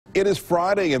It is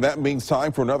Friday, and that means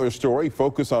time for another story,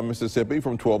 Focus on Mississippi,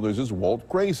 from 12 News' Walt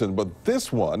Grayson. But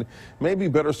this one may be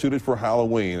better suited for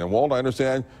Halloween. And Walt, I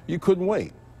understand you couldn't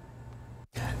wait.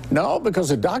 No,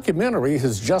 because a documentary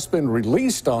has just been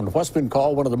released on what's been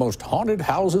called one of the most haunted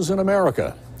houses in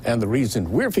America. And the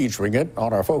reason we're featuring it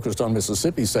on our Focused on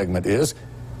Mississippi segment is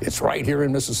it's right here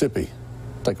in Mississippi.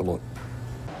 Take a look.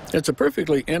 It's a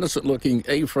perfectly innocent-looking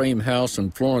A-frame house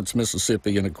in Florence,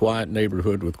 Mississippi, in a quiet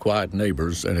neighborhood with quiet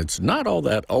neighbors, and it's not all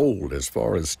that old as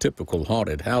far as typical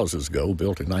haunted houses go,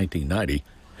 built in 1990.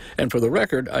 And for the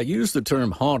record, I use the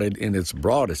term haunted in its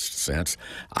broadest sense.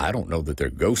 I don't know that there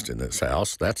are ghosts in this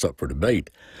house. That's up for debate.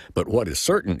 But what is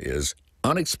certain is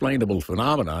unexplainable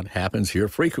phenomenon happens here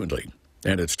frequently.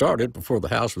 And it started before the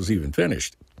house was even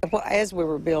finished. Well, as we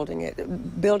were building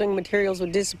it, building materials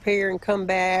would disappear and come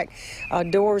back.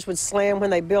 Doors would slam when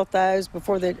they built those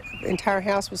before the entire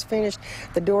house was finished.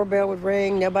 The doorbell would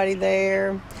ring, nobody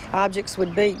there. Objects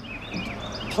would be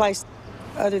placed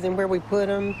other than where we put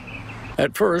them.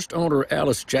 At first, owner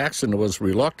Alice Jackson was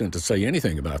reluctant to say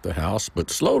anything about the house, but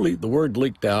slowly the word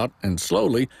leaked out, and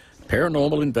slowly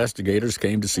paranormal investigators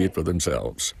came to see it for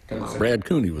themselves. Brad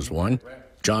Cooney was one,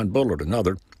 John Bullard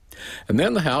another. And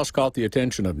then the house caught the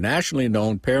attention of nationally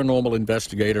known paranormal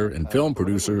investigator and film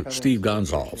producer Steve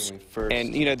Gonzalez.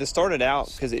 And, you know, this started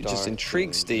out because it just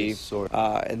intrigued Steve,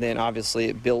 and then obviously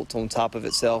it built on top of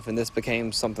itself, and this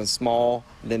became something small,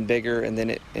 then bigger, and then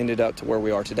it ended up to where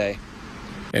we are today.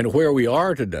 And where we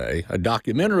are today, a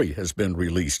documentary has been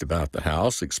released about the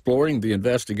house, exploring the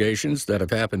investigations that have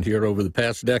happened here over the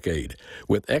past decade,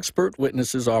 with expert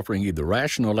witnesses offering either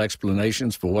rational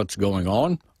explanations for what's going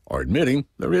on or admitting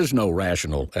there is no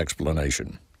rational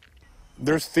explanation.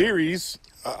 There's theories.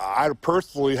 I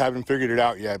personally haven't figured it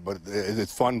out yet, but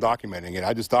it's fun documenting it.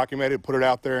 I just document it, put it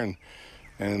out there,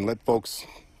 and let folks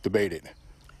debate it.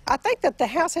 I think that the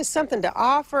house has something to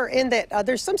offer in that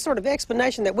there's some sort of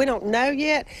explanation that we don't know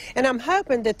yet, and I'm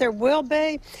hoping that there will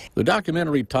be. The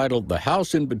documentary, titled The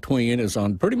House in Between, is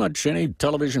on pretty much any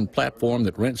television platform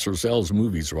that rents or sells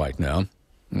movies right now.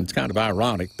 And it's kind of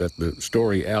ironic that the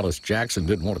story Alice Jackson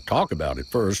didn't want to talk about at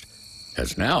first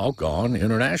has now gone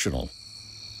international.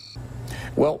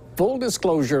 Well, full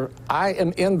disclosure, I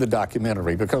am in the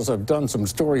documentary because I've done some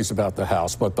stories about the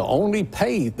house, but the only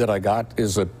pay that I got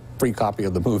is a free copy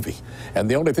of the movie.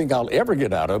 And the only thing I'll ever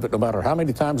get out of it, no matter how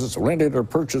many times it's rented or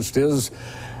purchased, is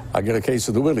I get a case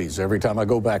of the willies every time I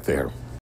go back there.